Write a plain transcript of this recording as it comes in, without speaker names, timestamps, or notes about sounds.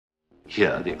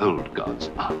Here, the old gods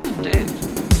are dead.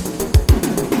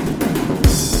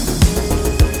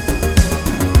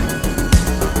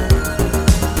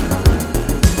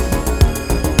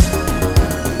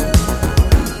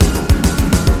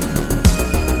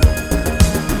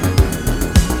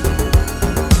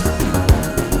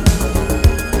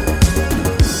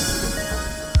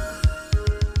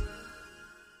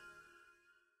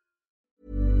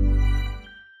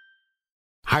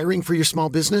 Hiring for your small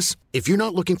business? If you're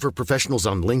not looking for professionals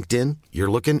on LinkedIn, you're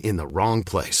looking in the wrong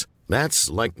place. That's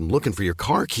like looking for your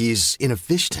car keys in a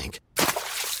fish tank.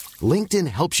 LinkedIn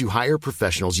helps you hire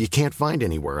professionals you can't find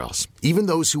anywhere else, even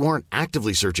those who aren't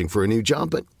actively searching for a new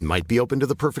job but might be open to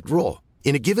the perfect role.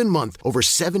 In a given month, over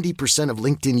 70% of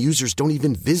LinkedIn users don't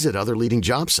even visit other leading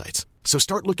job sites. So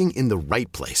start looking in the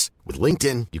right place. With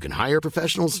LinkedIn, you can hire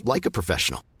professionals like a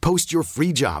professional. Post your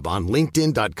free job on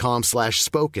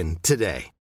linkedin.com/spoken today.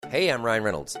 Hey, I'm Ryan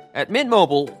Reynolds. At Mint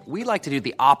Mobile, we like to do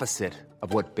the opposite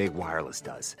of what Big Wireless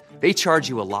does. They charge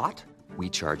you a lot, we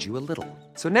charge you a little.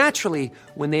 So naturally,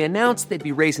 when they announced they'd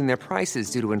be raising their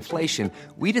prices due to inflation,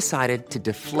 we decided to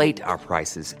deflate our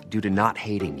prices due to not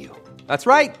hating you. That's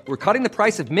right. We're cutting the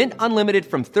price of Mint Unlimited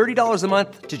from $30 a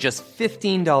month to just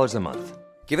 $15 a month.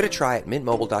 Give it a try at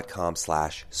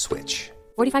mintmobile.com/switch.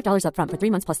 $45 up front for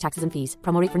 3 months plus taxes and fees.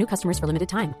 Promo rate for new customers for limited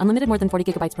time. Unlimited more than 40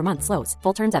 gigabytes per month. Slows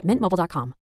full terms at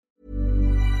mintmobile.com.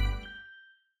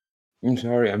 I'm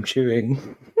sorry, I'm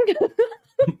chewing.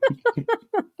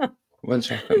 1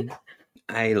 second.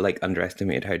 I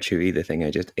underestimated how chewy the thing I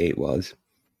just ate was.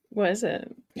 What is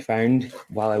it? Found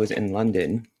while I was in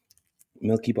London,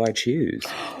 Milky Bar Chews.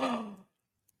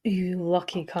 You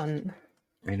lucky cunt.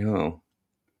 I know.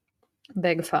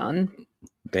 Big fan.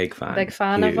 Big fan. Big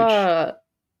fan Huge. of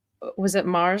was it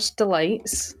Mars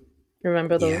Delights?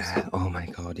 Remember those? Yeah. Oh my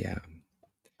god, yeah.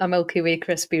 A Milky Way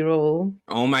crispy roll.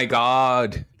 Oh my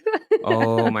god.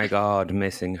 Oh my god,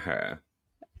 missing her.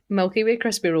 Milky Way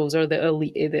crispy rolls are the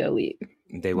elite of the elite.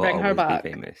 They will Bring her always back.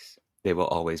 be famous. They will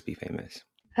always be famous.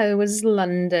 How was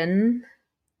London?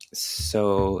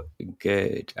 So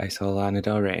good. I saw Lana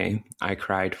Del Rey. I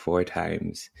cried 4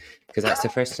 times because that's the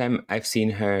first time I've seen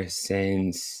her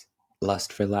since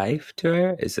Lust for Life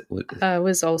tour. I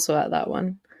was also at that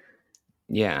one.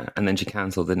 Yeah, and then she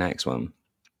cancelled the next one.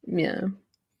 Yeah.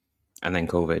 And then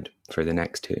COVID for the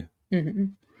next 2. Mm-hmm.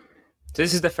 So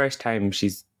this is the first time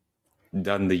she's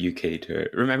done the UK tour.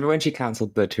 Remember when she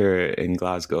cancelled the tour in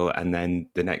Glasgow and then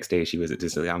the next day she was at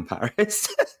Disneyland Paris?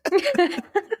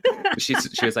 She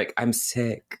was like, I'm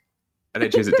sick. And then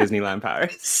she was at Disneyland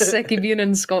Paris. Sick of being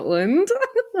in Scotland.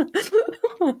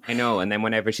 I know. And then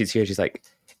whenever she's here, she's like,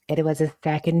 it was a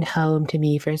second home to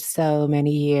me for so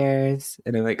many years.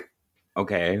 And I'm like,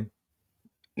 okay,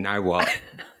 now what?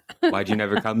 Why'd you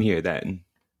never come here then?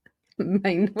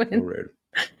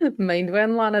 Mind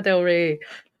when Lana Del Rey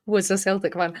was a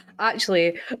Celtic fan.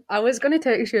 Actually, I was going to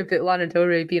text you about Lana Del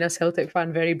Rey being a Celtic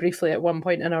fan very briefly at one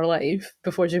point in her life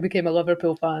before she became a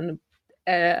Liverpool fan.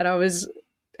 And I was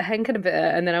thinking about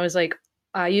it, and then I was like,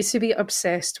 I used to be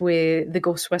obsessed with The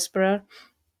Ghost Whisperer,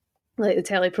 like the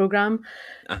telly programme.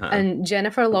 Uh-huh. And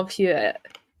Jennifer Love Hewitt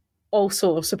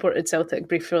also supported Celtic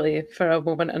briefly for a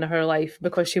moment in her life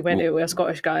because she went out with a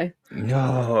Scottish guy.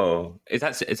 No. Is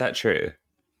that true?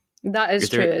 That is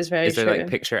true. It's very true. Is there like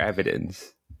picture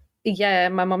evidence? Yeah,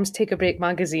 my mum's Take a Break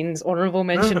magazine's honourable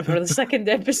mention for the second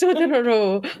episode in a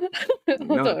row.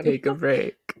 Hold on. Take a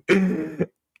break.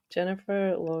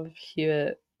 Jennifer Love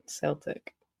Hewitt,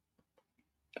 Celtic.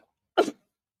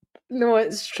 No,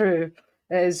 it's true.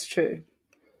 It is true.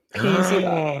 Can you see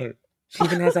that? She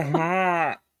even has a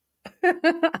hat.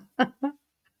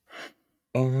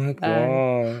 Oh my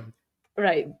god.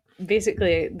 Right.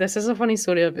 Basically, this is a funny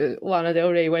story about Lana Del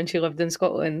Rey when she lived in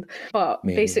Scotland. But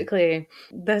basically,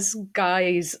 this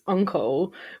guy's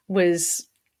uncle was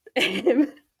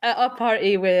at a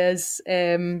party with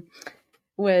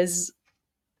his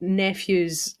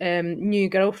nephew's new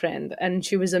girlfriend, and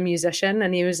she was a musician,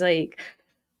 and he was like,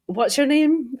 what's your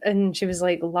name? And she was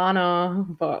like, Lana,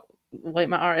 but like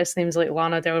my artist name's like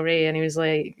Lana Del Rey. And he was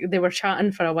like, they were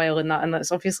chatting for a while and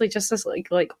that's obviously just this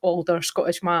like older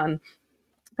Scottish man.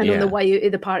 And on the way out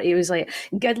of the party, he was like,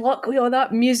 good luck with all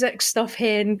that music stuff,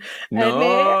 hen.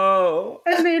 No.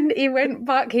 And then he went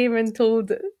back home and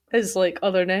told his like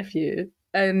other nephew.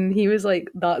 And he was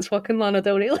like, that's fucking Lana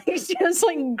Del Rey. Like, she has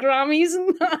like Grammys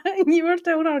and that. And you were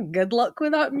telling her, good luck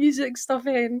with that music stuff,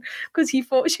 hen. Because he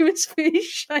thought she was face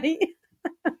shite.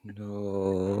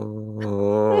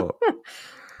 No.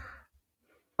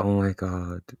 Oh my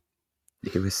god.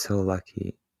 He was so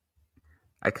lucky.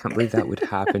 I can't believe that would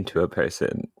happen to a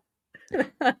person.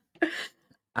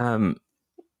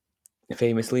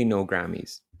 Famously, no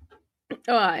Grammys.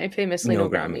 Oh, aye, famously no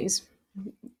Grammy. Grammys.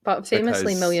 But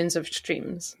famously Because- millions of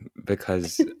streams.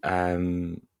 Because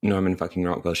Norman fucking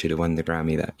Rockwell should have won the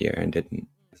Grammy that year and didn't.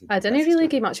 I didn't really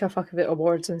give much of a fuck about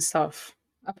awards and stuff,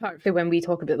 apart from when we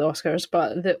talk about the Oscars,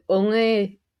 but the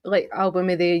only like album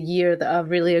of the year that I've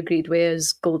really agreed with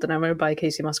is Golden Hour by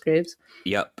Casey Musgraves.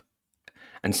 Yep.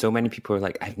 And so many people are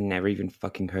like, I've never even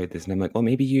fucking heard this. And I'm like, well,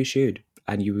 maybe you should.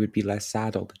 And you would be less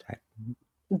sad all the time.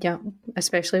 Yeah,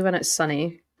 especially when it's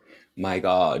sunny. My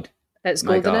God. It's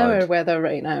My golden God. hour weather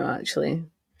right now, actually.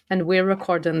 And we're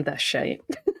recording this shite.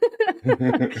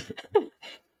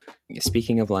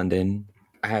 Speaking of London,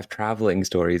 I have travelling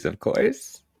stories, of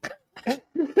course.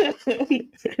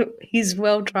 He's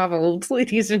well travelled,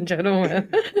 ladies and gentlemen.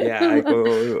 Yeah, I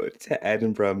go to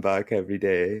Edinburgh and back every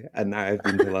day. And now I've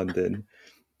been to London.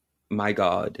 My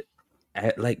God.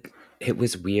 It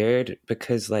was weird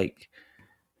because, like,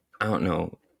 I don't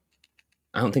know.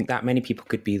 I don't think that many people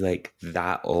could be like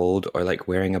that old or like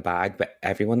wearing a bag, but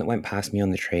everyone that went past me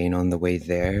on the train on the way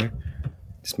there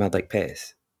smelled like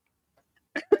piss.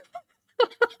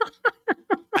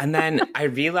 And then I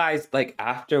realized like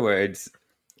afterwards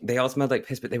they all smelled like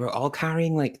piss, but they were all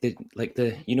carrying like the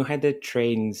you know how the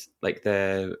trains, like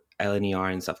the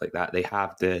LNER and stuff like that, they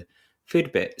have the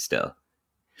food bit still.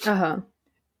 Uh-huh.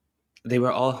 They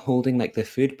were all holding like the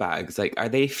food bags. Like, are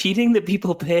they feeding the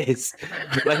people piss?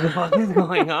 Like, what is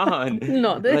going on?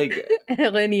 Not the like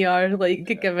LNER, like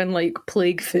given like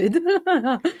plague food.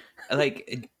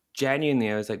 like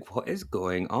genuinely, I was like, what is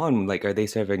going on? Like, are they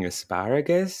serving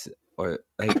asparagus? Or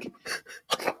like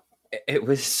it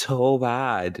was so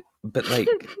bad. But like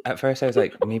at first I was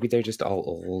like, maybe they're just all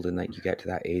old and like you get to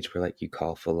that age where like you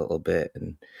cough a little bit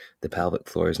and the pelvic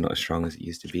floor is not as strong as it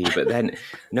used to be. But then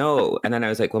no. And then I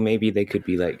was like, well, maybe they could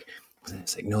be like,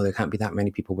 it's like, no, there can't be that many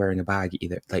people wearing a bag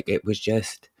either. Like it was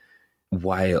just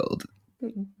wild.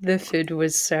 The food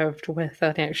was served with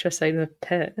an extra side of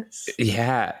piss.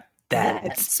 Yeah.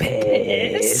 That's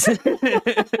piss.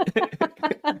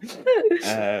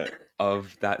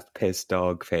 Of that piss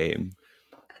dog fame.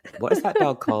 What is that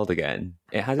dog called again?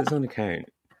 It has its own account.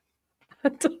 I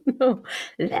don't know.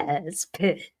 Let's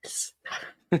piss.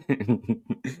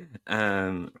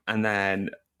 And then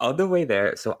on the way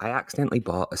there, so I accidentally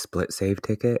bought a split save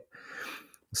ticket.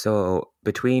 So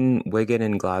between Wigan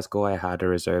and Glasgow, I had a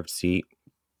reserved seat.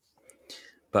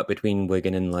 But between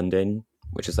Wigan and London,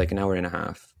 which is like an hour and a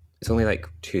half, it's only like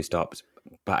 2 stops,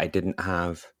 but I didn't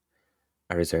have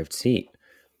a reserved seat.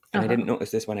 And I didn't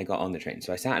notice this when I got on the train.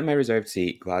 So I sat in my reserved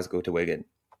seat, Glasgow to Wigan.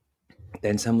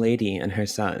 Then some lady and her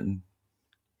son.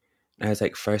 And I was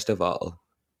like, first of all,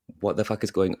 what the fuck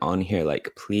is going on here?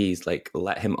 Like, please, like,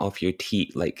 let him off your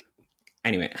teat. Like,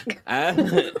 anyway.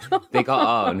 They got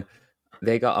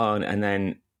on. And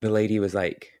then the lady was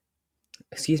like,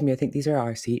 excuse me, I think these are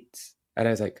our seats. And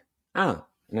I was like, oh.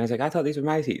 And I was like, I thought these were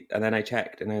my seats. And then I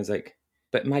checked and I was like,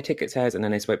 but my ticket says, and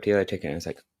then I swiped the other ticket and I was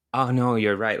like, oh no,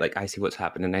 you're right. Like, I see what's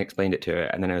happened. And I explained it to her.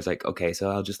 And then I was like, okay,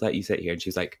 so I'll just let you sit here. And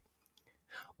she's like,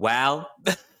 well.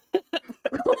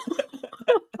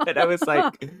 And I was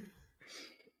like,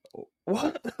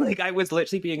 what? Like, I was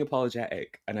literally being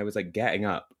apologetic. And I was like getting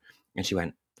up. And she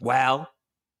went, well.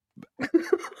 And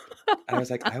I was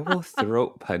like, I will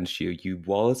throat punch you, you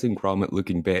Wallace and Gromit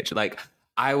looking bitch. Like,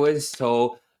 I was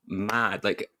so mad.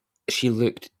 Like, she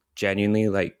looked genuinely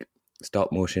like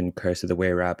stop motion Curse of the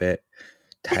Were Rabbit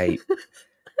type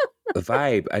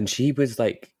vibe, and she was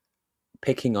like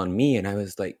picking on me, and I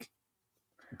was like,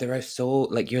 there are so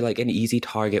like, you're like an easy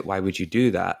target, why would you do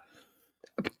that?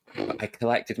 But I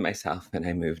collected myself and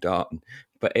I moved on.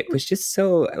 But it was just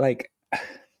so like,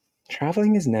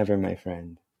 traveling is never my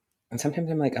friend, and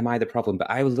sometimes I'm like, am I the problem? But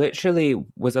I literally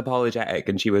was apologetic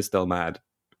and she was still mad.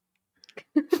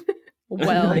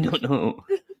 Well, I don't know.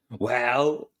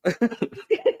 Well,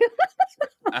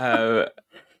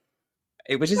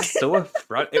 it was just so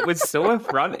It was so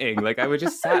affronting. Like, I was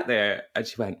just sat there, and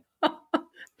she went,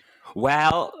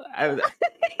 "Well," I was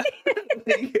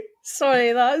like,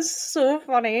 sorry, that's so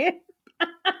funny.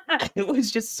 it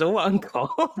was just so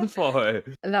uncalled for.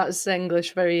 That's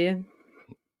English for you.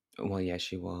 Well, yeah,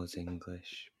 she was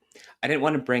English. I didn't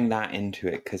want to bring that into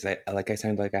it because I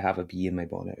sound like I have a bee in my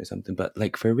bonnet or something. But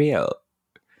like, for real.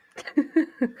 No,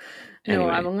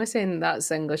 Anyway. I'm only saying that's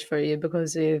English for you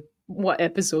because of what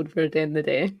episode we're doing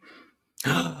today.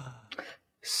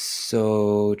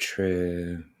 So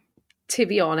true. To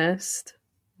be honest,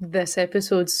 this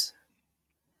episode's...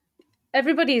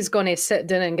 Everybody's going to sit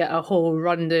down and get a whole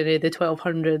rundown of the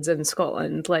 1200s in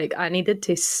Scotland. Like, I needed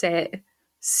to set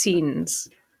scenes.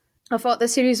 I thought the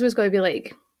series was going to be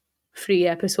like 3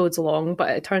 episodes long,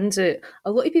 but it turns out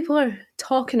a lot of people are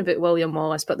talking about William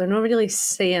Wallace, but they're not really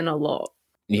saying a lot.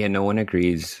 Yeah, no one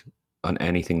agrees on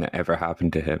anything that ever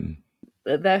happened to him.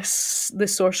 The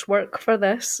source work for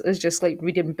this is just like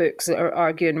reading books that are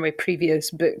arguing with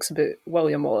previous books about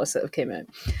William Wallace that have came out.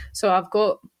 So I've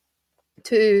got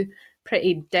 2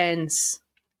 pretty dense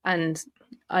and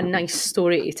a nice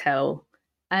story to tell.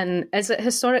 And is it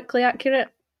historically accurate?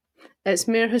 It's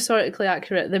more historically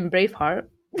accurate than Braveheart.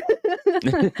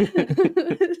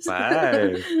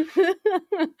 Wow.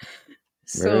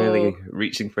 So, we're really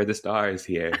reaching for the stars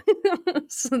here.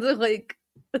 So they're like,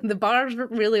 the bar's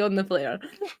really on the flare.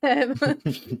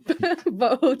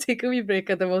 But we'll take a wee break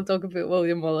and then we'll talk about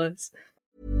William Wallace.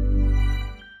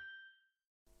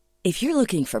 If you're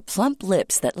looking for plump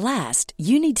lips that last,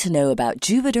 you need to know about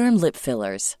Juvederm lip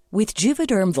fillers. With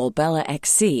Juvederm Volbella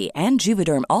XC and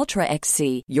Juvederm Ultra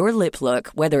XC, your lip look,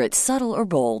 whether it's subtle or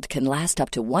bold, can last up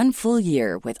to 1 full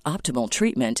year with optimal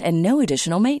treatment and no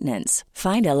additional maintenance.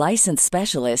 Find a licensed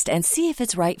specialist and see if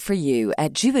it's right for you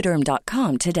at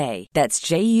Juvederm.com today. That's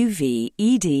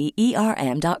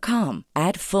JUVEDERM.com.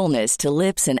 Add fullness to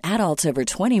lips in adults over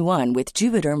 21 with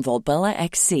Juvederm Volbella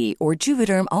XC or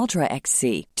Juvederm Ultra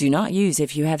XC. Do not use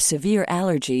if you have severe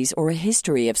allergies or a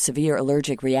history of severe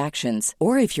allergic reactions,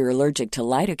 or if you're allergic to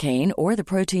lidocaine or the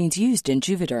proteins used in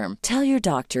Juvederm. Tell your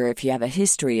doctor if you have a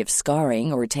history of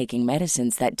scarring or taking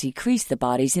medicines that decrease the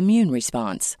body's immune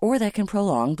response or that can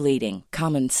prolong bleeding.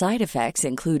 Common side effects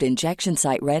include injection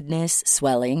site redness,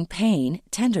 swelling, pain,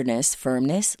 tenderness,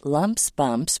 firmness, lumps,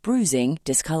 bumps, bruising,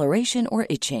 discoloration, or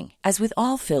itching. As with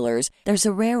all fillers, there's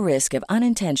a rare risk of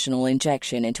unintentional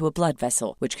injection into a blood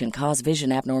vessel, which can cause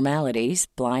vision abnormalities,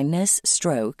 blindness,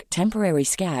 stroke, temporary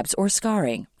scabs, or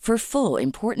scarring. For full,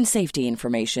 important safety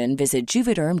information, visit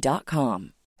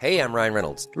Juvederm.com. Hey, I'm Ryan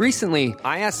Reynolds. Recently,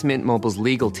 I asked Mint Mobile's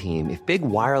legal team if big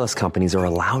wireless companies are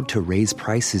allowed to raise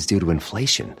prices due to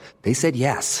inflation. They said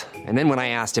yes. And then when I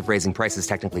asked if raising prices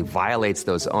technically violates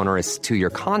those onerous 2-year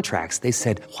contracts, they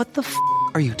said, "What the f***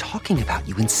 are you talking about,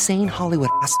 you insane Hollywood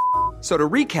ass?" So to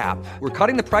recap, we're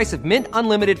cutting the price of Mint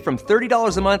Unlimited from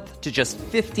 $30 a month to just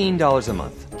 $15 a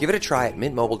month. Give it a try at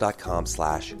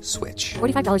mintmobile.com/switch.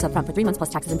 $45 up front for 3 months plus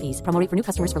taxes and fees. Promo rate for new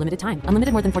customers for limited time.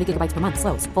 Unlimited more than 40 gigabytes per month.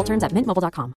 Slows full terms at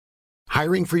mintmobile.com.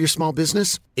 Hiring for your small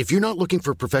business? If you're not looking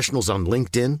for professionals on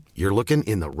LinkedIn, you're looking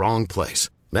in the wrong place.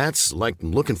 That's like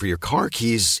looking for your car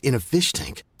keys in a fish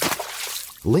tank.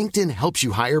 LinkedIn helps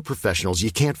you hire professionals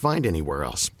you can't find anywhere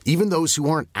else, even those who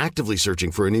aren't actively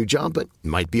searching for a new job but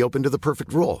might be open to the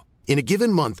perfect role. In a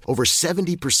given month, over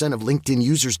 70% of LinkedIn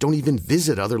users don't even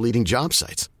visit other leading job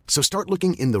sites. So start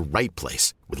looking in the right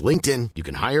place. With LinkedIn, you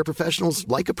can hire professionals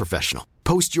like a professional.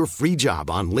 Post your free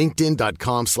job on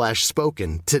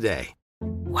linkedin.com/spoken today.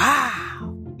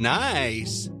 Wow.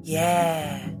 Nice.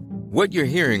 Yeah. What you're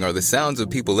hearing are the sounds of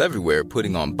people everywhere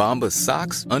putting on Bombas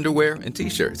socks, underwear, and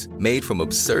T-shirts made from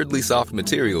absurdly soft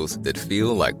materials that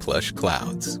feel like plush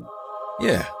clouds.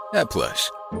 Yeah, that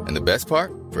plush. And the best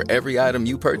part? For every item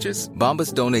you purchase,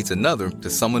 Bombas donates another to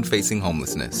someone facing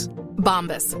homelessness.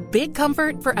 Bombas. Big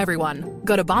comfort for everyone.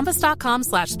 Go to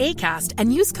bombas.com/ACAST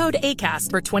and use code ACAST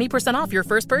for 20% off your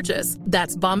first purchase.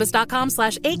 That's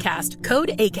bombas.com/ACAST.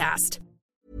 Code ACAST.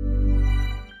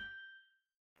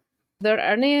 There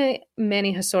aren't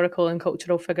many historical and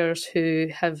cultural figures who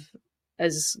have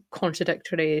as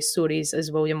contradictory stories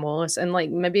as William Wallace, and like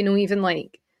maybe no even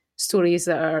like stories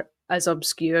that are as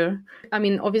obscure. I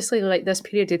mean, obviously, like this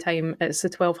period of time, it's the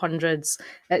 1200s.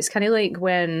 It's kind of like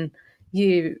when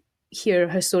you hear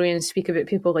historians speak about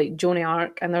people like Joan of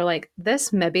Arc, and they're like,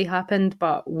 this maybe happened,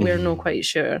 but we're not quite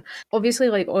sure. Obviously,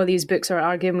 like all these books are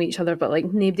arguing with each other, but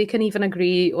like nobody can even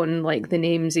agree on like the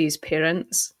names of his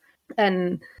parents.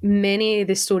 And many of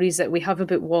the stories that we have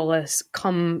about Wallace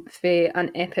come from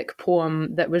an epic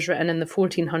poem that was written in the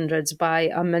 1400s by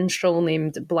a minstrel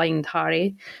named Blind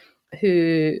Harry,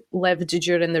 who lived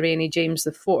during the reign of James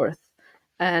IV.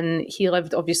 And he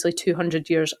lived obviously 200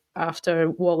 years after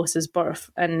Wallace's birth.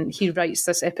 And he writes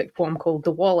this epic poem called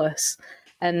The Wallace.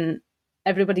 And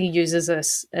everybody uses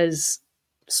this as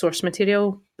source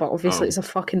material, but obviously it's a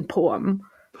fucking poem.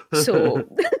 So...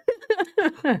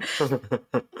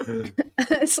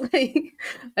 it's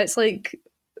like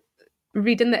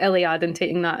reading the Iliad and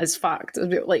taking that as fact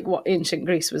about like what ancient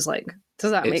Greece was like.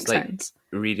 Does that make like sense?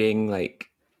 Reading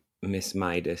like Miss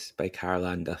Midas by Carol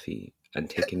Ann Duffy and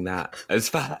taking that as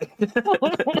fact.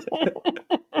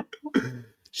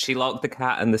 She locked the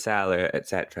cat in the cellar,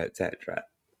 etc., etc.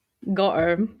 Got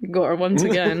her once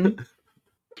again.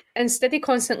 Instead of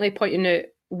constantly pointing out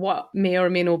what may or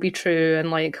may not be true and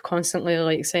like constantly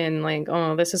like saying like,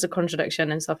 oh, this is a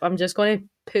contradiction and stuff, I'm just going to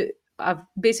put I've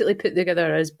basically put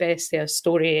together as best a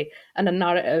story and a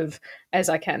narrative as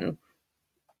I can.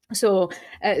 So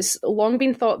it's long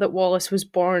been thought that Wallace was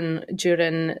born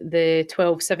during the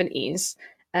 1270s,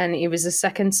 and he was the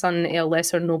second son of a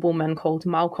lesser nobleman called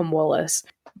Malcolm Wallace.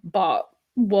 But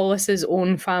Wallace's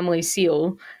own family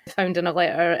seal, found in a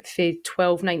letter for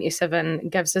 1297,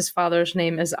 gives his father's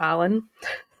name as Alan,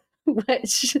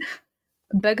 which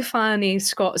big fan of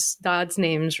Scott's dad's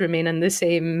names remaining the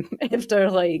same after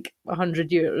like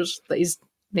 100 years. That his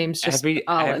name's just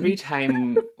Alan. Every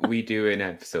time we do an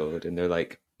episode and they're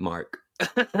like, Mark.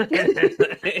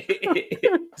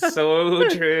 So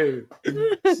true.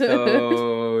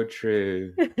 So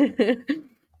true.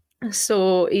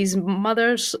 So his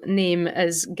mother's name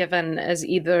is given as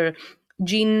either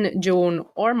Jean, Joan,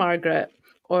 or Margaret,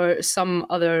 or some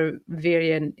other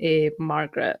variant of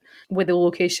Margaret, with the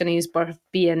location of his birth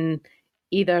being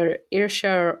either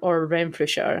Ayrshire or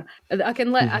Renfrewshire. I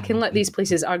can let these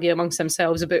places argue amongst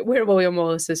themselves about where William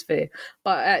Wallace is from,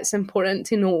 but it's important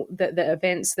to note that the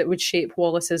events that would shape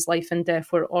Wallace's life and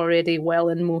death were already well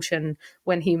in motion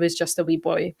when he was just a wee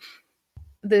boy.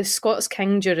 The Scots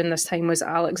king during this time was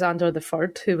Alexander III,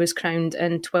 who was crowned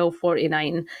in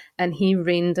 1249, and he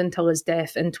reigned until his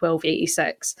death in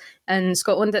 1286. And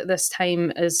Scotland at this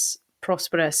time is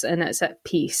prosperous and it's at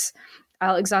peace.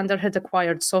 Alexander had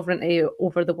acquired sovereignty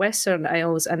over the Western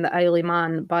Isles and the Isle of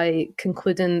Man by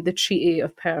concluding the Treaty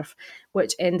of Perth,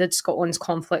 which ended Scotland's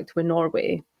conflict with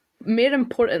Norway. More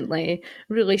importantly,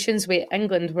 relations with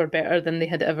England were better than they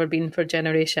had ever been for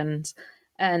generations,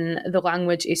 and the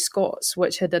language of Scots,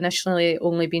 which had initially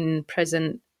only been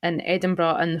present in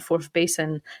Edinburgh and the Forth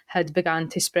Basin, had begun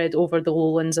to spread over the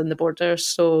lowlands and the borders.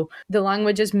 So the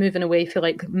language is moving away from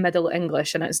like Middle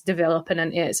English and it's developing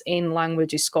into its own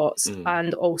language of Scots,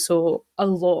 and also a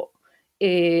lot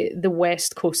of the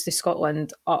west coast of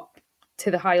Scotland up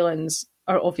to the Highlands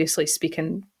are obviously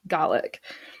speaking Gaelic.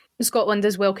 Scotland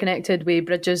is well connected with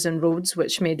bridges and roads,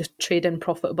 which made trading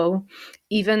profitable.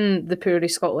 Even the poor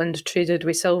of Scotland traded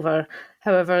with silver.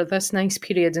 However, this nice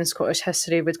period in Scottish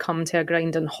history would come to a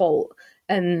grinding halt,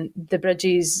 and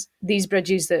these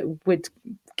bridges that would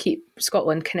keep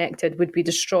Scotland connected would be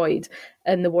destroyed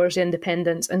in the Wars of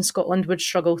Independence, and Scotland would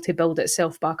struggle to build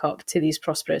itself back up to these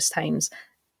prosperous times.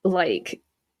 Like,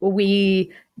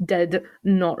 we did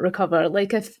not recover.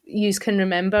 Like, if you can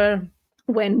remember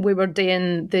when we were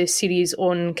doing the series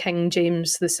on King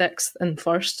James VI and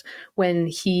First, when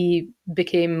he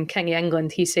became King of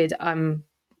England, he said, "I'm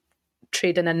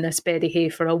trading in this bed of hay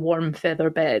for a warm feather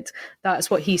bed." That's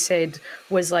what he said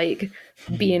was like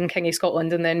being King of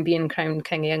Scotland and then being crowned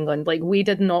King of England. Like, we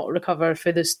did not recover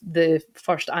for the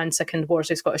First and Second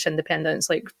Wars of Scottish independence.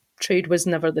 Like, trade was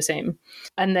never the same.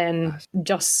 And then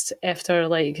just after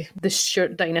like the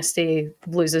Stuart dynasty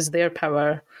loses their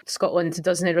power, Scotland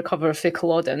doesn't recover for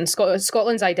Culloden.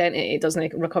 Scotland's identity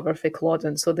doesn't recover for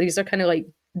Culloden. So these are kind of like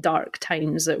dark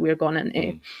times that we're going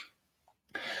into.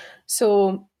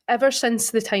 So ever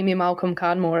since the time of Malcolm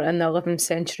Canmore in the 11th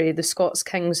century, the Scots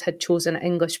kings had chosen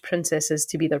English princesses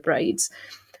to be their brides.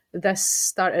 This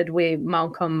started with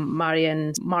Malcolm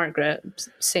marrying Margaret,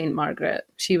 Saint Margaret.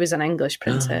 She was an English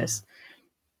princess.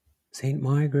 Saint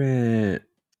Margaret.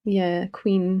 Yeah,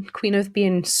 queen of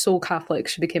being so Catholic,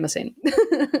 she became a saint.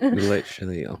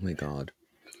 Literally, oh my God.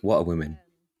 What a woman.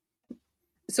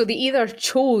 So they either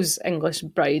chose English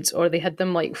brides or they had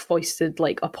them like foisted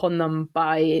like upon them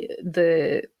by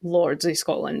the lords of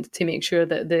Scotland to make sure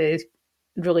that the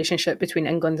relationship between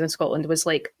England and Scotland was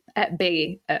like at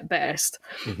bay at best.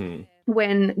 Mm-hmm.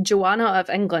 When Joanna of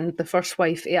England, the first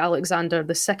wife of Alexander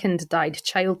II, died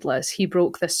childless, he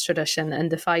broke this tradition and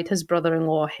defied his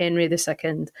brother-in-law Henry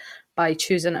II by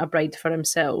choosing a bride for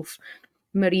himself,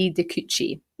 Marie de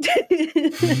Cuchy,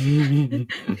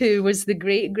 who was the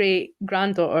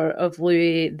great-great-granddaughter of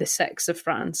Louis VI of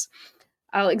France.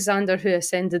 Alexander, who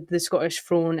ascended the Scottish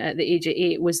throne at the age of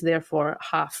 8, was therefore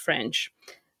half French.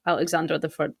 Alexander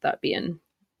III, that being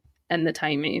in the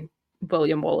time of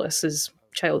William Wallace's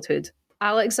childhood.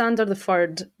 Alexander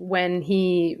III, when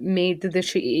he made the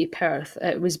Treaty of Perth,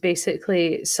 it was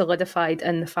basically solidified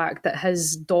in the fact that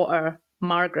his daughter,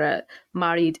 Margaret,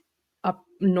 married a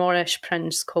Norrish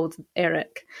prince called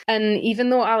Eric. And even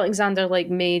though Alexander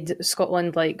made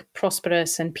Scotland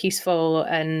prosperous and peaceful,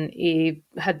 and he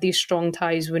had these strong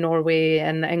ties with Norway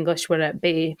and the English were at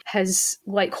bay, his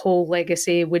whole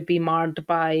legacy would be marred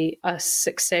by a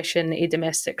succession of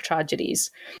domestic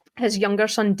tragedies. His younger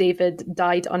son David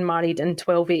died unmarried in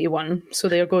 1281, so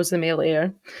there goes the male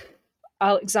heir.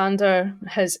 Alexander,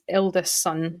 his eldest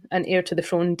son and heir to the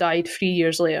throne, died 3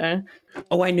 years later.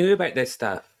 Oh, I knew about this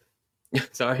stuff.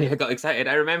 Sorry, I got excited.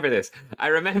 I remember this. I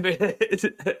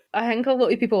think a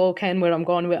lot of people ken where I'm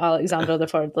going with Alexander the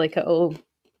Third. Like,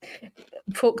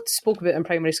 folk spoke about it in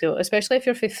primary school, especially if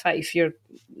you're fifth five, you're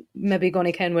maybe going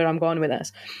to ken where I'm going with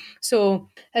this. So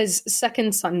his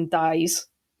second son dies,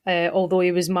 although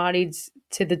he was married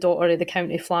to the daughter of the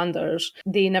County Flanders.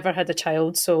 They never had a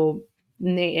child, so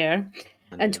no heir.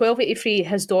 In 1283,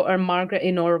 his daughter Margaret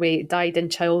of Norway died in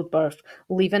childbirth,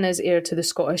 leaving as heir to the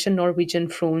Scottish and Norwegian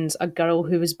thrones a girl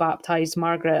who was baptised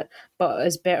Margaret, but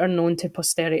is better known to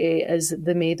posterity as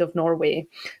the Maid of Norway.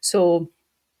 So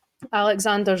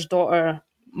Alexander's daughter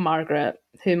Margaret,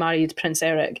 who married Prince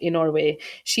Eric of Norway,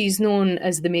 she's known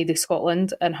as the Maid of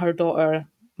Scotland, and her daughter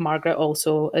Margaret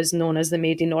also is known as the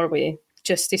Maid of Norway,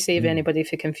 just to save anybody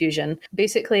for confusion.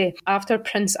 Basically, after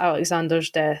Prince Alexander's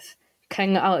death,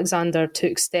 King Alexander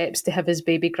took steps to have his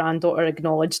baby granddaughter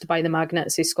acknowledged by the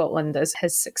magnates of Scotland as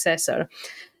his successor.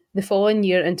 The following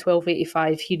year, in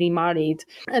 1285, he remarried,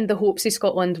 and the hopes of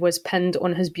Scotland was pinned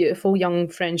on his beautiful young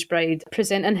French bride,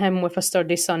 presenting him with a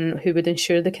sturdy son who would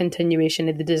ensure the continuation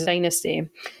of the dynasty.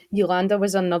 Yolanda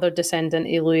was another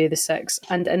descendant of Louis VI,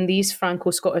 and in these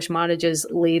Franco-Scottish marriages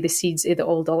lay the seeds of the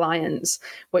Old Alliance,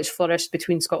 which flourished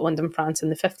between Scotland and France in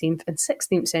the 15th and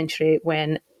 16th century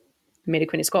when Mary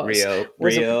Queen of Scots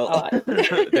was alive.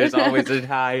 There's always a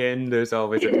tie-in.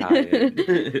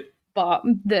 But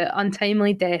the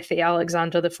untimely death of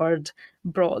Alexander III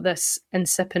brought this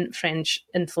incipient French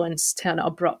influence to an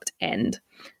abrupt end.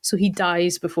 So he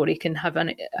dies before he can have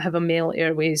a male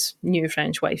heir with his new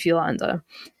French wife, Yolanda.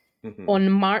 On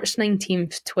March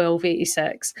 19th,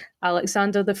 1286,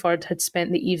 Alexander III had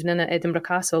spent the evening at Edinburgh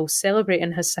Castle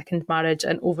celebrating his second marriage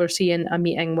and overseeing a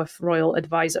meeting with royal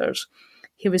advisors.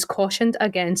 He was cautioned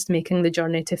against making the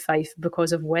journey to Fife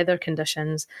because of weather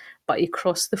conditions, but he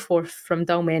crossed the Forth from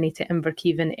Dalmeny to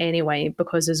Inverkeven anyway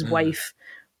because his wife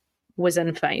was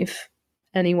in Fife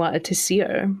and he wanted to see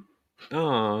her.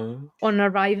 Aww. On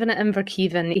arriving at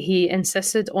Inverkeven, he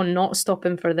insisted on not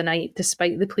stopping for the night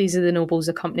despite the pleas of the nobles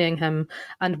accompanying him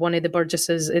and one of the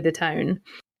burgesses of the town.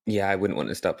 Yeah, I wouldn't want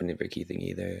to stop in Inverkeven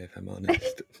either, if I'm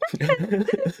honest.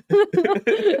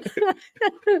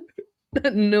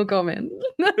 No comment.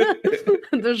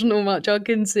 There's no much I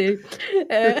can say.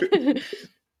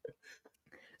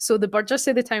 So the burgess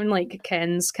of the town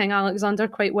kens King Alexander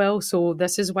quite well, so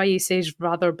this is why he says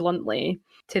rather bluntly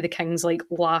to the king's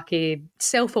lack of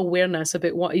self-awareness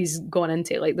about what he's gone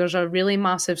into. There's a really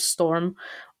massive storm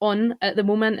on at the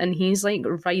moment, and he's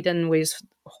riding with his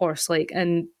horse,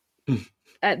 and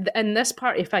in this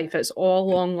part of Fife, it's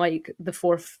all along the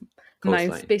Forth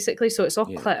mouth, basically, so it's all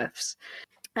cliffs.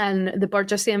 And the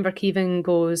burgess of Inverkeven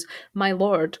goes, "My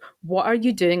lord, what are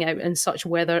you doing out in such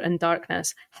weather and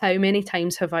darkness? How many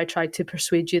times have I tried to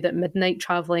persuade you that midnight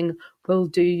travelling will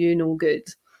do you no good?"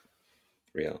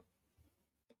 Real.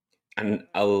 And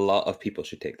a lot of people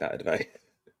should take that advice.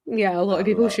 Yeah, a lot of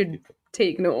people should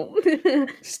take note.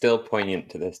 Still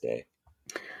poignant to this day.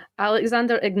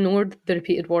 Alexander ignored the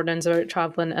repeated warnings about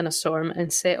travelling in a storm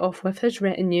and set off with his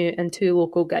retinue and 2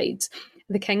 local guides.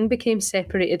 The king became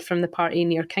separated from the party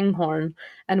near Kinghorn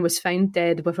and was found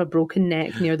dead with a broken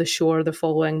neck near the shore the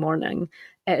following morning.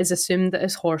 It is assumed that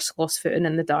his horse lost footing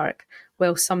in the dark,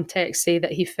 while some texts say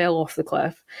that he fell off the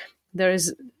cliff. There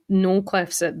is no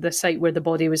cliffs at the site where the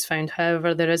body was found.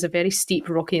 However, there is a very steep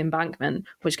rocky embankment,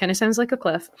 which kind of sounds like a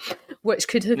cliff, which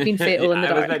could have been fatal in the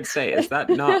dark. I was about to say, is that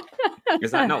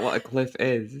not what a cliff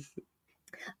is?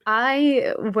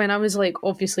 When I was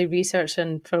obviously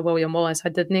researching for William Wallace, I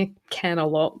didn't ken a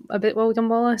lot about William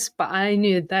Wallace, but I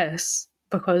knew this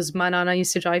because my nana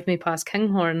used to drive me past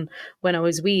Kinghorn when I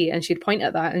was wee, and she'd point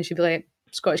at that and she'd be like,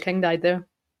 "Scottish king died there."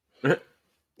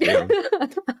 Yeah.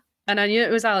 And I knew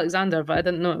it was Alexander, but I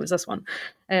didn't know it was this one.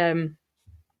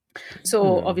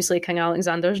 So obviously King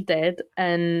Alexander's dead,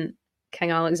 and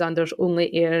King Alexander's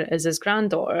only heir is his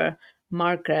granddaughter,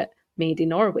 Margaret, Maid of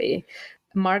Norway.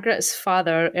 Margaret's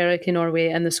father, Eric of Norway,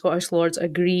 and the Scottish lords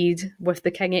agreed with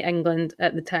the King of England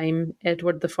at the time,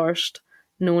 Edward I,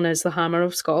 known as the Hammer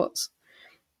of Scots,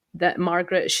 that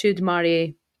Margaret should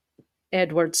marry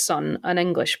Edward's son, an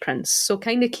English prince. So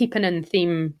kind of keeping in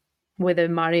theme with the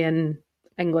marrying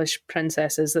English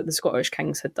princesses that the Scottish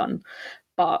kings had done.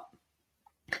 But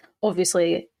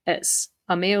obviously it's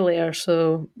a male heir,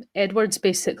 so Edward's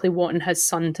basically wanting his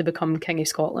son to become King of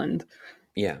Scotland.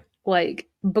 Yeah.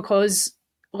 Because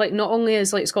not only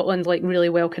is Scotland really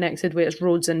well connected with its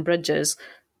roads and bridges,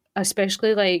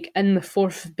 especially in the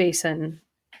Forth Basin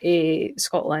of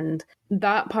Scotland,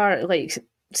 that part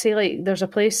there's a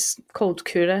place called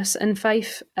Couris in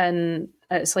Fife, and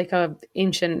it's a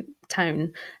ancient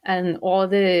town, and all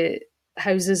the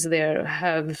houses there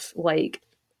have like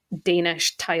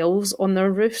Danish tiles on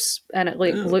their roofs, and it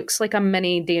like looks like a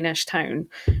mini Danish town,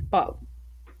 but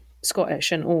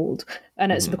Scottish and old.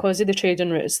 And it's because of the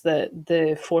trading routes that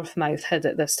the Portsmouth had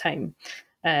at this time.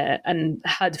 And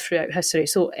had throughout history.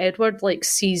 So Edward like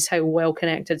sees how well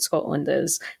connected Scotland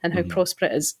is and how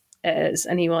prosperous it is,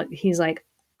 and he's like,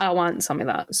 I want some of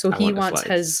that. So he wants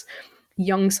his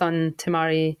young son to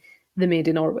marry the Maid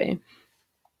of Norway.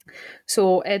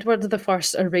 So Edward I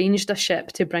arranged a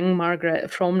ship to bring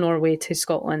Margaret from Norway to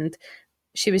Scotland.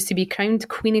 She was to be crowned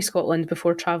Queen of Scotland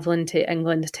before travelling to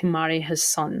England to marry his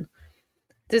son.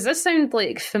 Does this sound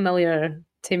like familiar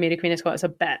to Mary Queen of Scots a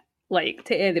bit? Like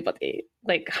to anybody?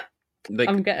 Like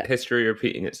history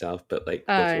repeating itself, but like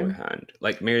beforehand.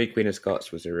 Like Mary Queen of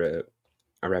Scots was a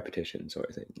repetition sort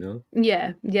of thing, no?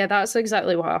 Yeah, that's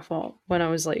exactly what I thought when I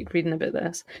was like reading about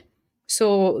this.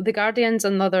 So the Guardians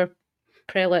and other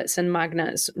prelates and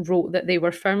magnates wrote that they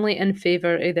were firmly in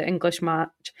favour of the English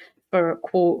match for,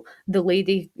 quote, the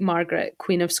Lady Margaret,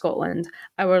 Queen of Scotland,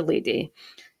 Our Lady.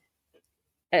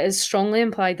 It is strongly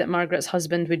implied that Margaret's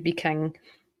husband would be king,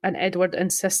 and Edward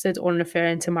insisted on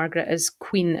referring to Margaret as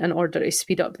Queen in order to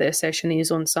speed up the accession of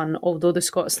his own son, although the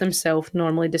Scots themselves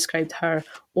normally described her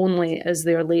only as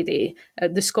their lady.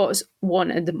 The Scots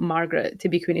wanted Margaret to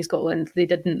be Queen of Scotland. They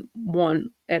didn't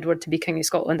want Edward to be King of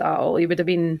Scotland at all. He would have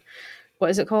been,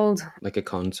 what is it called? Like a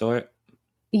consort?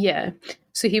 Yeah.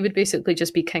 So he would basically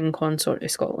just be King Consort of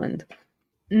Scotland.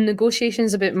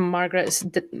 Negotiations about Margaret's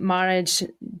marriage,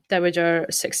 dowager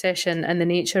succession, and the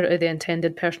nature of the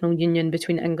intended personal union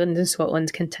between England and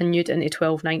Scotland continued into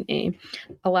 1290.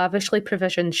 A lavishly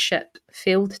provisioned ship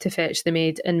failed to fetch the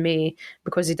Maid in May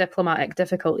because of diplomatic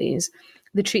difficulties.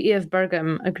 The Treaty of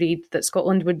Birgham agreed that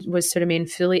Scotland was to remain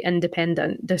fully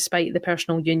independent despite the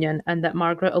personal union, and that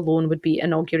Margaret alone would be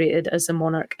inaugurated as the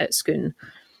monarch at Scone.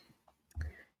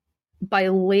 By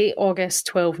late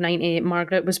August 1290,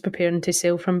 Margaret was preparing to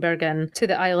sail from Bergen to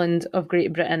the island of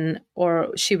Great Britain,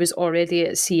 or she was already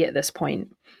at sea at this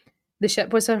point. The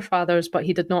ship was her father's, but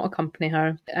he did not accompany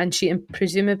her, and she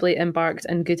presumably embarked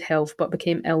in good health but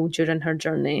became ill during her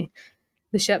journey.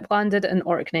 The ship landed in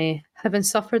Orkney, having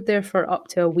suffered there for up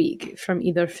to a week from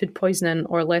either food poisoning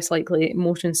or, less likely,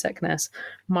 motion sickness.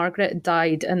 Margaret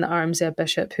died in the arms of a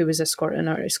bishop who was escorting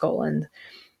her to Scotland.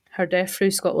 Her death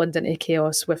threw Scotland into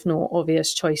chaos with no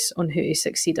obvious choice on who to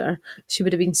succeed her. She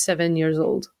would have been 7 years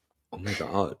old. Oh my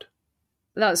god.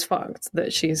 That's fucked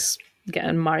that she's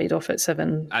getting married off at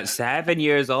 7. At 7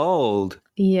 years old?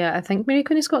 Yeah, I think Mary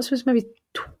Queen of Scots was maybe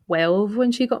 12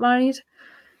 when she got married.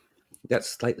 That's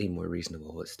slightly more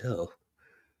reasonable, but still.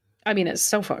 I mean, it's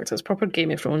still fucked. It's proper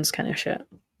Game of Thrones kind of shit.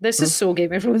 This is so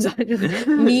Game of Thrones.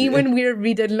 Me when we're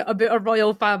reading about a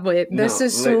royal family. This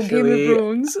is so Game of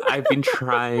Thrones. I've been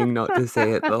trying not to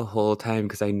say it the whole time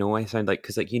because I know I sound like...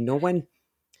 Because, like, you know when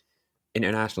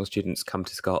international students come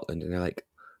to Scotland and they're like,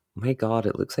 oh my god,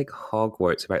 it looks like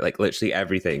Hogwarts about, like, literally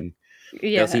everything.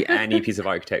 Yeah. They'll see any piece of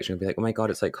architecture and be like, oh my god,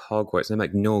 it's like Hogwarts. And I'm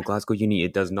like, no, Glasgow Uni,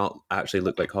 it does not actually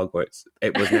look like Hogwarts.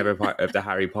 It was never part of the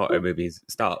Harry Potter movies.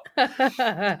 Stop.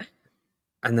 And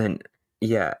then...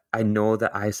 yeah, I know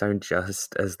that I sound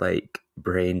just as, like,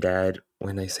 brain dead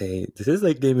when I say, this is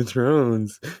like Game of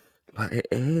Thrones. But it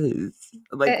is.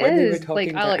 Like, it when is. They were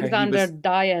talking like, Alexander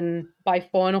dying by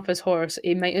falling off his horse,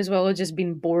 he might as well have just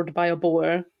been bored by a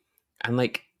boar. And,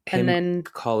 like, him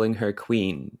calling her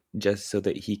queen just so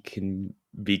that he can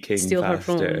be king steal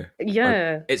faster. Her throne.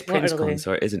 Yeah. It's Prince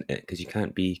Consort, isn't it? Because you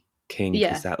can't be king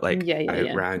because that, like,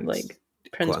 outranks... like,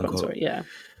 Prince Consort, yeah.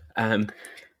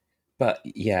 But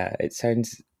yeah, it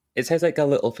sounds like a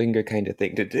little finger kind of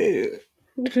thing to do.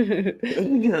 I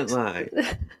can't lie.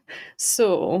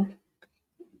 So,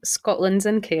 Scotland's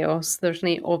in chaos. There's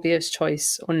no obvious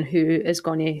choice on who is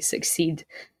going to succeed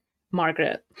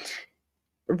Margaret.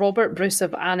 Robert Bruce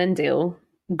of Annandale,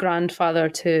 grandfather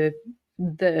to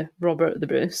the Robert the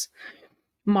Bruce,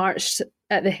 marched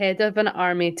at the head of an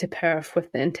army to Perth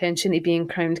with the intention of being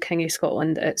crowned King of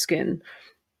Scotland at Scone.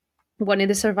 One of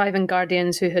the surviving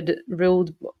guardians who had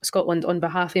ruled Scotland on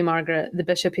behalf of Margaret, the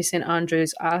Bishop of St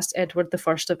Andrews, asked Edward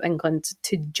I of England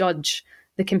to judge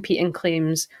the competing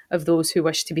claims of those who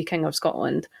wished to be King of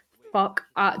Scotland. Fuck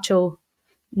actual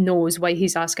knows why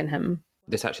he's asking him.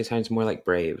 This actually sounds more like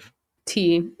Brave.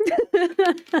 T.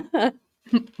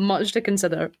 Much to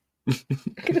consider.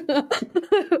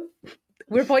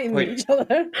 We're pointing at each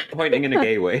other. Pointing in a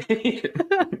gay way.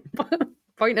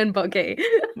 Pointing but gay.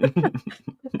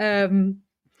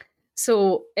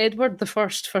 So Edward I,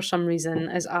 for some reason,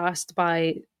 is asked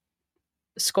by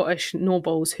Scottish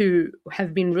nobles who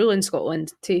have been ruling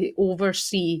Scotland to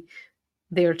oversee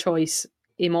their choice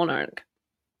a monarch.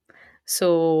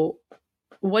 So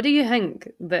what do you think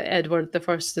that Edward the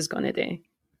First is going to do?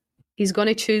 He's going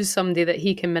to choose somebody that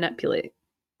he can manipulate.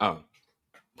 Oh.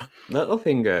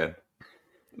 Littlefinger.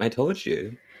 I told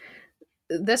you.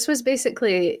 This was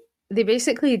they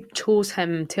basically chose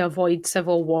him to avoid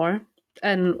civil war,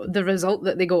 and the result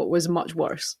that they got was much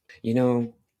worse. You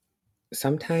know,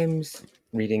 sometimes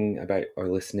reading about or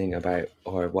listening about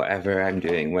or whatever I'm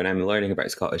doing when I'm learning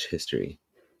about Scottish history,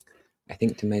 I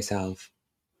think to myself,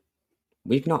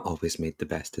 we've not always made the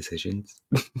best decisions.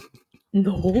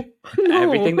 No.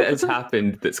 Everything that has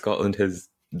happened that Scotland has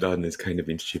done has kind of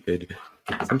been stupid.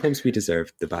 Sometimes we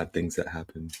deserve the bad things that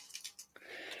happen.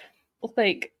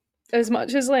 Like, as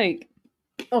much as, like,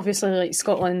 obviously, like,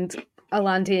 Scotland, a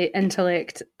land of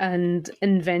intellect and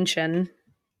invention,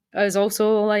 is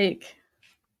also, like,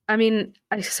 I mean,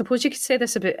 I suppose you could say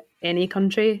this about any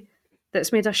country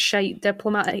that's made a shite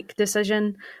diplomatic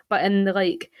decision, but in the,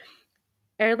 like,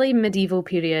 early medieval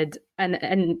period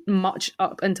and much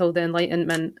up until the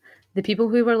Enlightenment, the people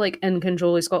who were, like, in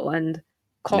control of Scotland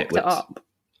cocked it up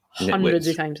hundreds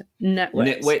of times.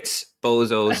 Nitwits,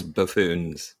 bozos,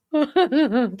 buffoons.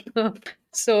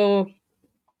 So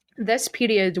this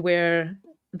period where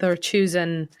they're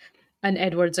choosing and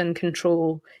Edward's in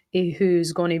control of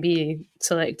who's going to be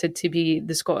selected to be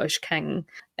the Scottish king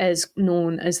is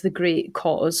known as the Great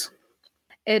Cause.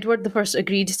 Edward I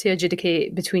agreed to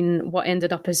adjudicate between what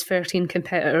ended up as 13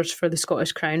 competitors for the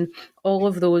Scottish crown. All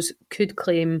of those could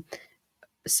claim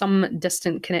some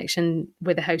distant connection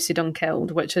with the House of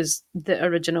Dunkeld, which is the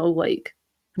original, like,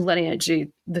 lineage of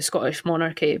the Scottish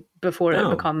monarchy before it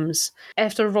becomes...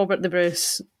 After Robert the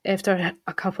Bruce, after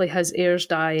a couple of his heirs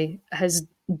die, his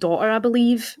daughter, I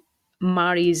believe,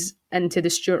 marries into the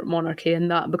Stuart monarchy, and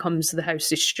that becomes the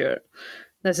House of Stuart.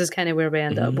 This is kind of where we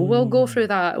end up. But we'll go through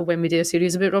that when we do a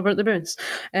series about Robert the Bruce.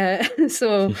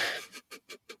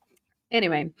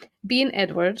 Anyway, being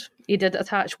Edward, he did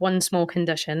attach one small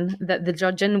condition, that the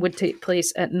judging would take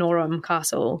place at Norham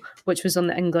Castle, which was on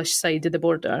the English side of the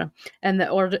border, and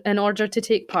that in order to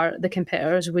take part, the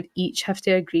competitors would each have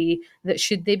to agree that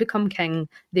should they become king,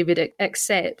 they would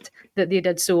accept that they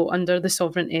did so under the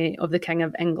sovereignty of the King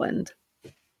of England.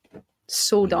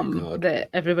 So dumb that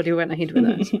everybody went ahead with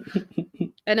this.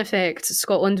 In effect,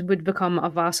 Scotland would become a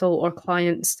vassal or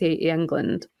client state of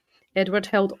England. Edward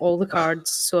held all the cards,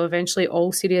 so eventually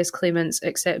all serious claimants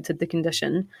accepted the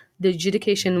condition. The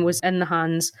adjudication was in the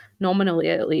hands, nominally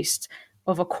at least,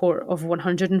 of a court of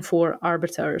 104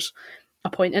 arbiters,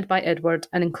 appointed by Edward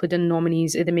and including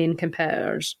nominees of the main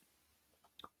competitors.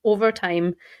 Over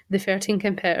time, the 13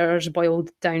 competitors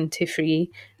boiled down to 3,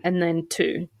 and then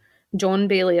 2. John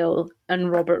Balliol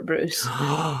and Robert Bruce.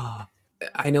 I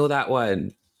know that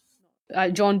one.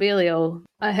 John Balliol,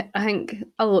 I think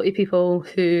a lot of people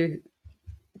who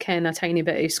ken a tiny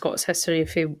bit of Scots history,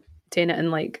 if they taken it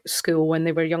in, like, school when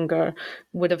they were younger,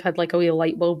 would have had, like, a wee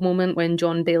light bulb moment when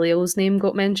John Balliol's name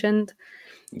got mentioned.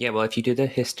 Yeah, well, if you do the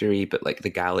history, but, like, the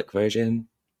Gaelic version,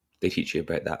 they teach you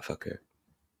about that fucker.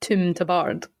 Tomb to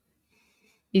Bard.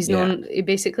 He's known, he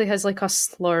basically has, like, a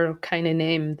slur kind of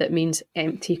name that means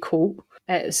empty coat.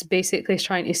 It's basically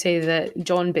trying to say that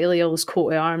John Balliol's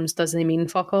coat of arms doesn't mean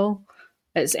fuck all.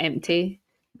 It's empty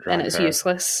and it's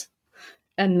useless.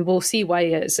 And we'll see why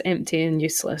it's empty and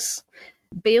useless.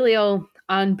 Balliol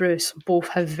and Bruce both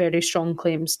have very strong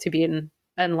claims to being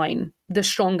in line. The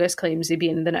strongest claims of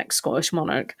being the next Scottish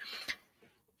monarch.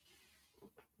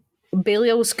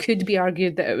 Balliol's could be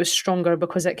argued that it was stronger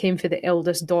because it came for the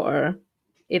eldest daughter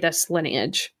of this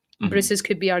lineage. Mm-hmm. Bruce's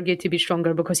could be argued to be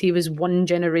stronger because he was one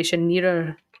generation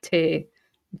nearer to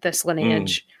this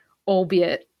lineage,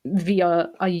 albeit via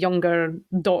a younger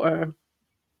daughter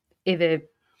of the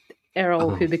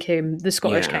Earl who became the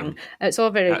Scottish king. It's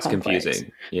all very complex.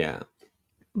 Confusing. Yeah.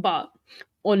 But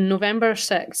on November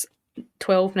 6th,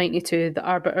 1292, the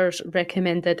arbiters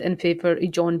recommended in favour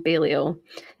of John Balliol.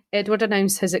 Edward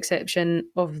announced his acceptance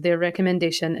of their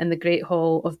recommendation in the Great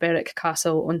Hall of Berwick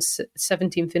Castle on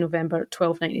 17th of November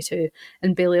 1292,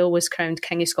 and Balliol was crowned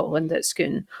King of Scotland at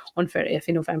Scone on 30th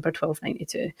of November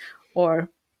 1292, or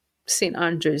St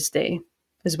Andrew's Day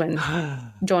is when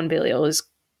John Balliol is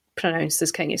pronounced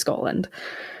as King of Scotland.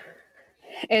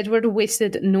 Edward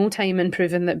wasted no time in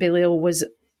proving that Balliol was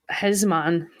his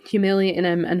man, humiliating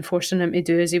him and forcing him to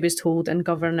do as he was told and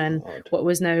governing what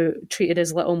was now treated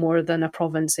as little more than a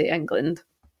province of England.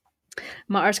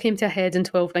 Matters came to a head in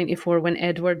 1294 when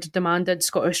Edward demanded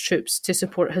Scottish troops to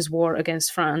support his war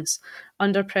against France.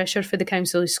 Under pressure for the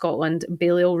Council of Scotland,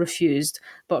 Balliol refused,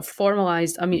 but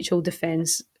formalised a mutual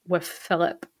defence with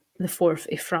Philip IV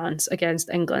of France against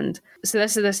England. So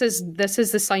this is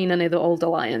the signing of the Old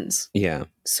Alliance. Yeah.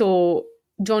 So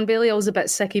John Balliol's a bit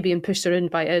sick of being pushed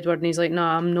around by Edward, and he's like,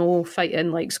 nah, I'm no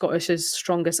fighting like Scottish's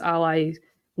strongest ally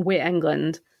with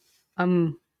England.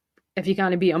 If you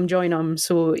can't beat him, join him.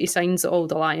 So he signs the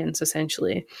Old Alliance,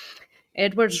 essentially.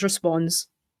 Edward's response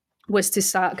was to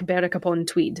sack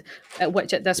Berwick-upon-Tweed,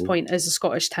 which at this point is a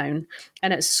Scottish town,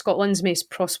 and it's Scotland's most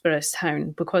prosperous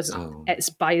town because it's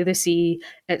by the sea,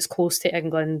 it's close to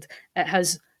England, it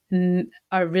has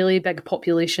a really big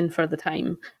population for the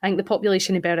time. I think the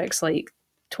population of Berwick's like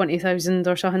 20,000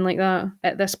 or something like that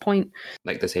at this point.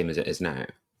 Like the same as it is now.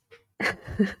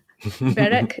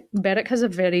 Berwick has a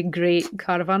very great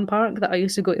caravan park that I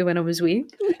used to go to when I was wee.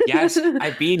 Yes,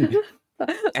 I've been.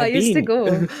 I used to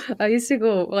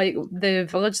go. Like the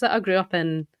village that I grew up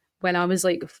in when I was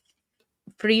like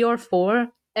 3 or 4.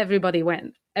 Everybody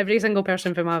went. Every single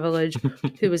person from my village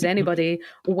who was anybody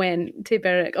went to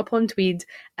Berwick-upon-Tweed,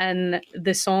 and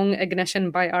the song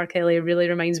 "Ignition" by R. Kelly really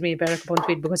reminds me of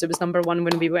Berwick-upon-Tweed because it was number 1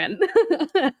 when we went.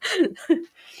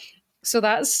 So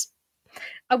that's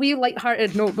a wee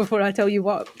light-hearted note before I tell you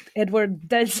what Edward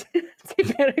did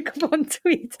to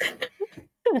Berwick-upon-Tweed.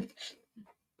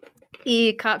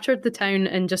 He captured the town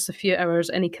in just a few hours,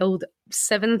 and he killed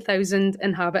 7,000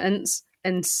 inhabitants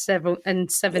in 7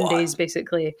 days,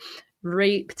 basically.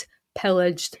 Raped,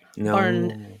 pillaged,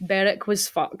 burned. Berwick was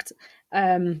fucked.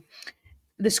 The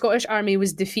Scottish army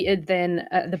was defeated then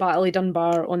at the Battle of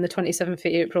Dunbar on the 27th of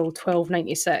April,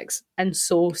 1296, and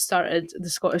so started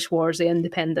the Scottish Wars of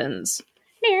Independence.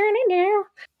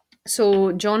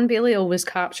 So John Balliol was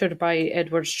captured by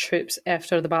Edward's troops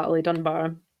after the Battle of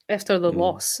Dunbar. After the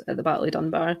loss at the Battle of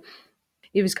Dunbar,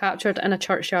 he was captured in a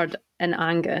churchyard in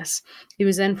Angus. He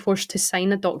was then forced to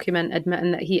sign a document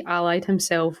admitting that he allied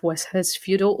himself with his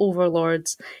feudal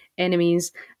overlords,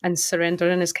 enemies, and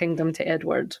surrendering his kingdom to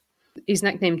Edward. He's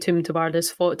nicknamed Tomb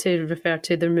Tabardus, thought to refer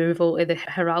to the removal of the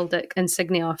heraldic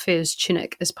insignia for his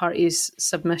tunic as part of his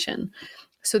submission.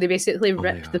 So they basically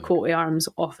ripped the coat of arms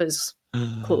off his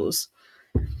clothes.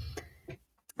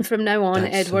 From now on,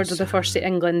 Edward the First of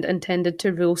England intended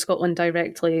to rule Scotland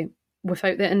directly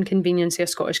without the inconvenience of a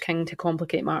Scottish king to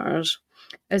complicate matters.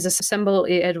 As a symbol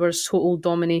of Edward's total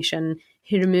domination,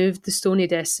 he removed the Stone of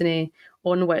Destiny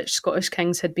on which Scottish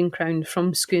kings had been crowned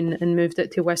from Scone and moved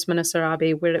it to Westminster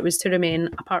Abbey, where it was to remain,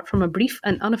 apart from a brief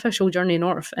and unofficial journey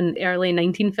north in early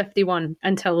 1951,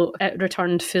 until it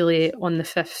returned fully on the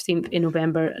 15th of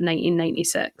November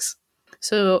 1996.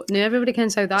 So now everybody can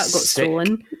see how that got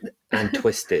stolen. And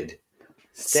twisted.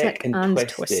 Sick and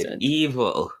twisted.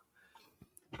 Evil.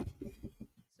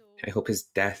 I hope his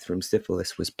death from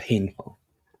syphilis was painful.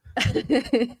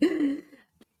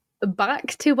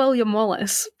 Back to William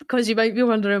Wallace, because you might be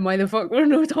wondering why the fuck we're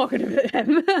not talking about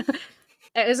him.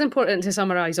 It is important to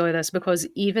summarise all this because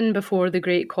even before the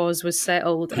Great Cause was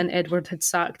settled and Edward had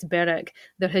sacked Berwick,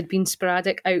 there had been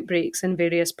sporadic outbreaks in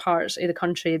various parts of the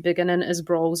country, beginning as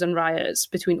brawls and riots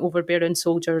between overbearing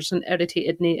soldiers and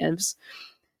irritated natives.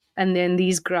 And then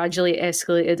these gradually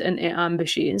escalated into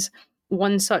ambushes.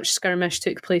 One such skirmish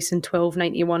took place in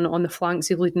 1291 on the flanks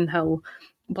of Loudon Hill.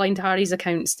 Blind Harry's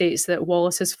account states that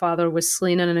Wallace's father was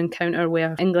slain in an encounter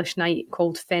with an English knight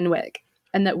called Fenwick,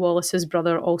 and that Wallace's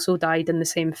brother also died in the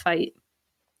same fight.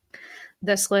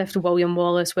 This left William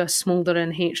Wallace with a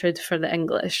smouldering hatred for the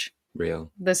English. Real.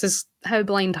 This is how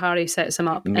Blind Harry sets him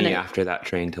up. Me after that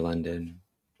train to London.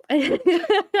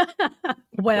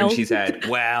 Well, when she said,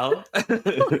 well.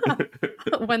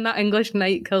 When that English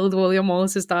knight killed William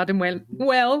Wallace's dad and went,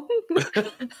 well.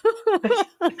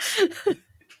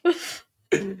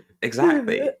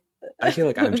 Exactly. I feel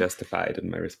like I'm justified in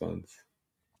my response.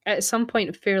 At some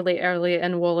point fairly early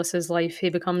in Wallace's life, he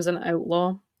becomes an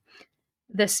outlaw.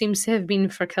 This seems to have been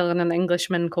for killing an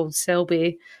Englishman called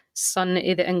Selby, son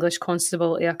of the English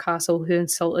constable of a castle who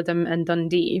insulted him in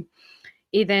Dundee.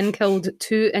 He then killed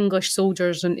 2 English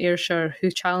soldiers in Ayrshire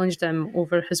who challenged him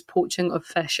over his poaching of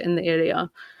fish in the area.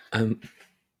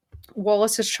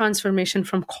 Wallace's transformation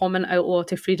from common outlaw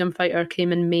to freedom fighter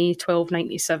came in May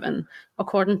 1297.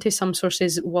 According to some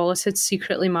sources, Wallace had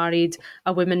secretly married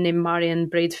a woman named Marion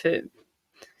Braidfoot.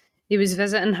 He was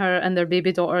visiting her and their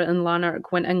baby daughter in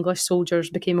Lanark when English soldiers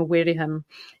became aware of him.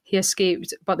 He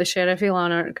escaped, but the Sheriff of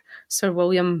Lanark, Sir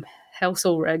William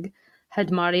Heselrigg,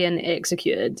 had Marion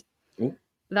executed. Ooh.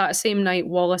 That same night,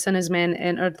 Wallace and his men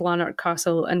entered Lanark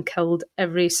Castle and killed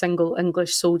every single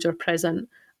English soldier present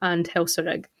and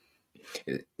Heselrigg.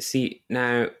 See,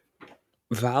 now,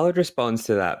 valid response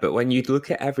to that, but when you look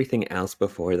at everything else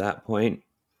before that point,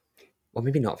 well,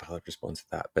 maybe not valid response to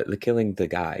that, but the killing the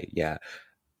guy, yeah.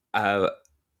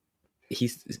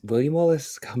 William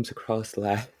Wallace comes across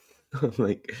less,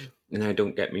 like, and now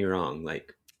don't get me wrong,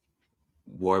 like,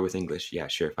 war with English, yeah,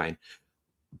 sure, fine.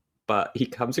 but he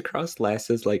comes across less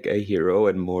as like a hero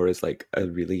and more as like a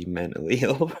really mentally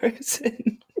ill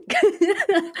person.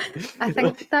 I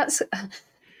think that's,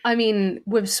 I mean,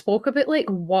 we've spoke about like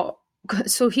what,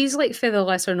 so he's like for the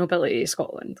lesser nobility of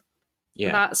Scotland.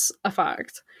 Yeah. That's a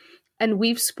fact. And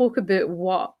we've spoke about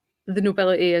what the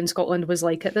nobility in Scotland was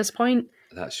like at this point.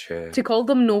 That's true. To call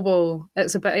them noble,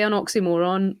 it's a bit of an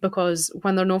oxymoron, because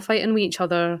when they're not fighting with each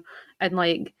other and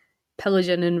like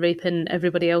pillaging and raping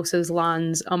everybody else's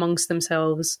lands amongst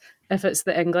themselves, if it's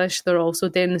the English, they're also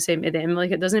doing the same to them.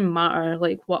 Like, it doesn't matter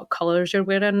like what colours you're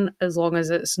wearing as long as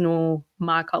it's no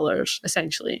my colours,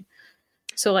 essentially.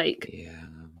 So like, Yeah.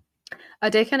 I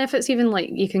reckon if it's even like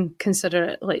you can consider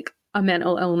it like a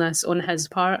mental illness on his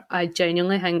part, I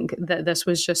genuinely think that this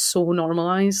was just so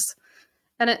normalised.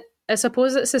 And I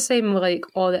suppose it's the same with like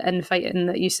all the infighting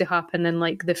that used to happen in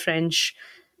like the French,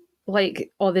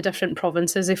 like all the different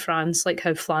provinces of France, like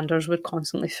how Flanders would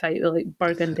constantly fight with like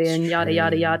Burgundy and yada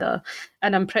yada yada.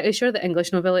 And I'm pretty sure the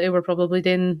English nobility were probably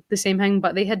doing the same thing,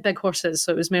 but they had big horses,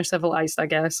 so it was more civilised, I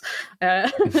guess.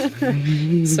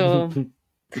 So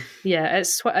yeah,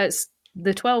 it's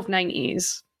the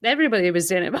 1290s. Everybody was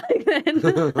doing it back then.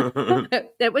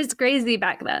 It was crazy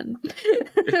back then.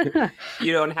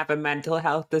 You don't have a mental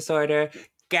health disorder?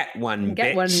 Get one,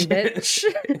 Get one, bitch.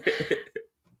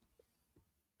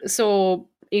 So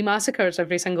he massacres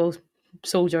every single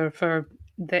soldier for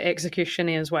the execution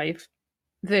of his wife.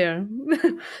 There.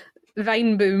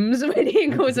 Vine booms when he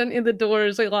goes into the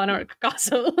doors of Lanark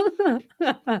Castle.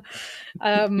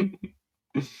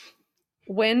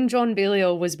 When John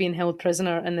Balliol was being held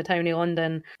prisoner in the town of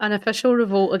London, an official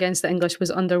revolt against the English was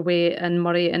underway in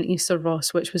Murray and Easter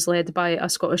Ross, which was led by a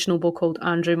Scottish noble called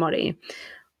Andrew Murray.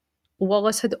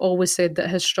 Wallace had always said that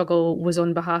his struggle was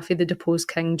on behalf of the deposed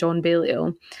king John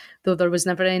Balliol, though there was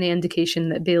never any indication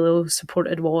that Balliol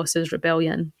supported Wallace's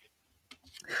rebellion.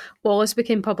 Wallace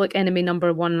became public enemy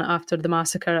number one after the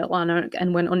massacre at Lanark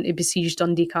and went on to besiege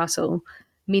Dundee Castle.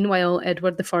 Meanwhile,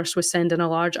 Edward I was sending a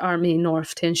large army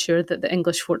north to ensure that the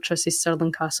English fortress of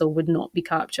Stirling Castle would not be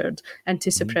captured and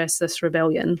to suppress this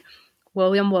rebellion.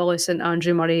 William Wallace and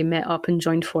Andrew Murray met up and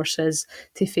joined forces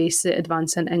to face the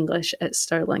advancing English at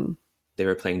Stirling. They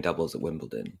were playing doubles at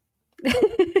Wimbledon.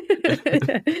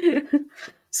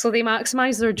 So they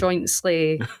maximise their joint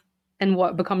slay in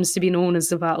what becomes to be known as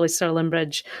the Battle of Stirling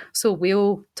Bridge. So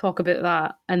we'll talk about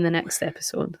that in the next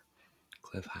episode.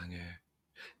 Cliffhanger.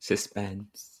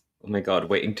 Suspense. Oh my god,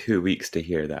 waiting 2 weeks to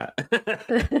hear that.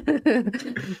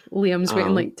 Liam's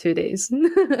waiting like 2 days.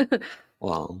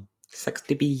 Well, sucks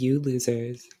to be you,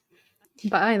 losers.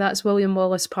 But aye, that's William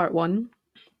Wallace Part 1.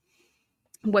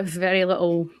 With very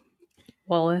little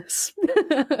Wallace.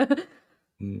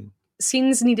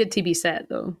 Scenes needed to be set,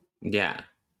 though. Yeah,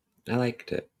 I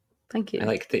liked it. Thank you. I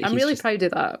liked it. I'm really proud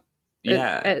of that.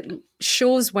 Yeah. It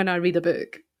shows when I read a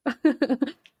book.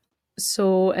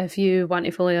 So if you want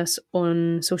to follow us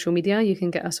on social media, you can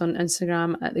get us on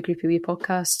Instagram at The Creepy Wee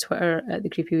Podcast, Twitter at The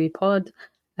Creepy Wee Pod.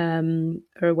 Our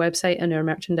website and our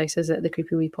merchandise is at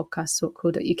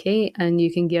thecreepywepodcast.co.uk, and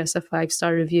you can give us a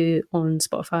 5-star review on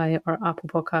Spotify or Apple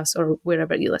Podcasts or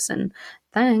wherever you listen.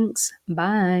 Thanks.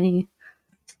 Bye.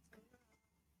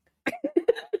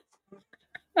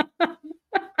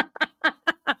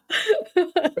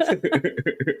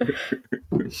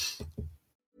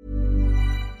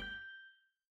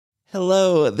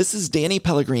 Hello, this is Danny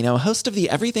Pellegrino, host of the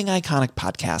Everything Iconic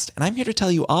podcast, and I'm here to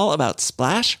tell you all about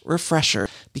Splash Refresher,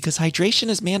 because hydration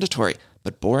is mandatory,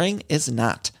 but boring is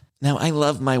not. Now, I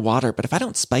love my water, but if I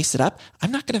don't spice it up,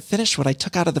 I'm not going to finish what I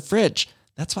took out of the fridge.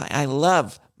 That's why I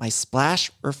love my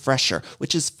Splash Refresher,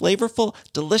 which is flavorful,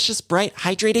 delicious, bright,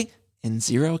 hydrating, and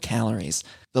 0 calories.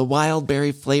 The wild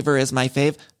berry flavor is my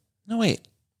fave. No, wait,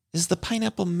 is the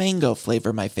pineapple mango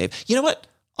flavor my fave? You know what?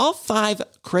 All 5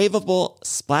 craveable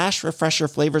Splash Refresher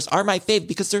flavors are my fave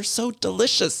because they're so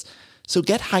delicious. So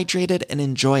get hydrated and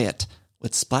enjoy it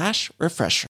with Splash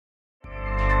Refresher.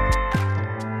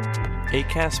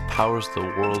 Acast powers the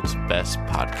world's best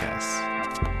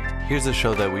podcasts. Here's a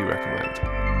show that we recommend.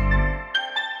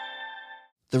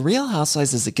 The Real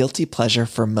Housewives is a guilty pleasure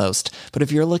for most, but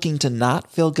if you're looking to not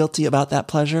feel guilty about that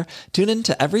pleasure, tune in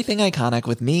to Everything Iconic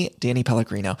with me, Danny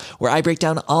Pellegrino, where I break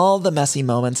down all the messy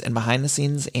moments and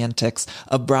behind-the-scenes antics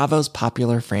of Bravo's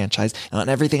popular franchise. And on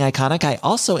Everything Iconic, I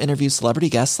also interview celebrity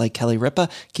guests like Kelly Ripa,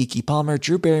 Keke Palmer,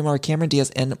 Drew Barrymore, Cameron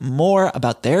Diaz, and more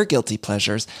about their guilty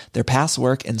pleasures, their past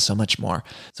work, and so much more.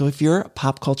 So if you're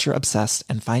pop culture obsessed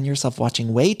and find yourself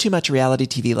watching way too much reality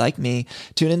TV like me,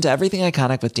 tune in to Everything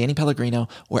Iconic with Danny Pellegrino,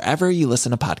 wherever you listen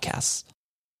to podcasts.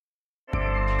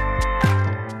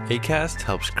 Acast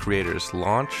helps creators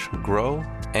launch, grow,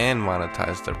 and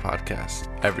monetize their podcasts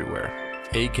everywhere.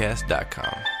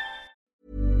 Acast.com.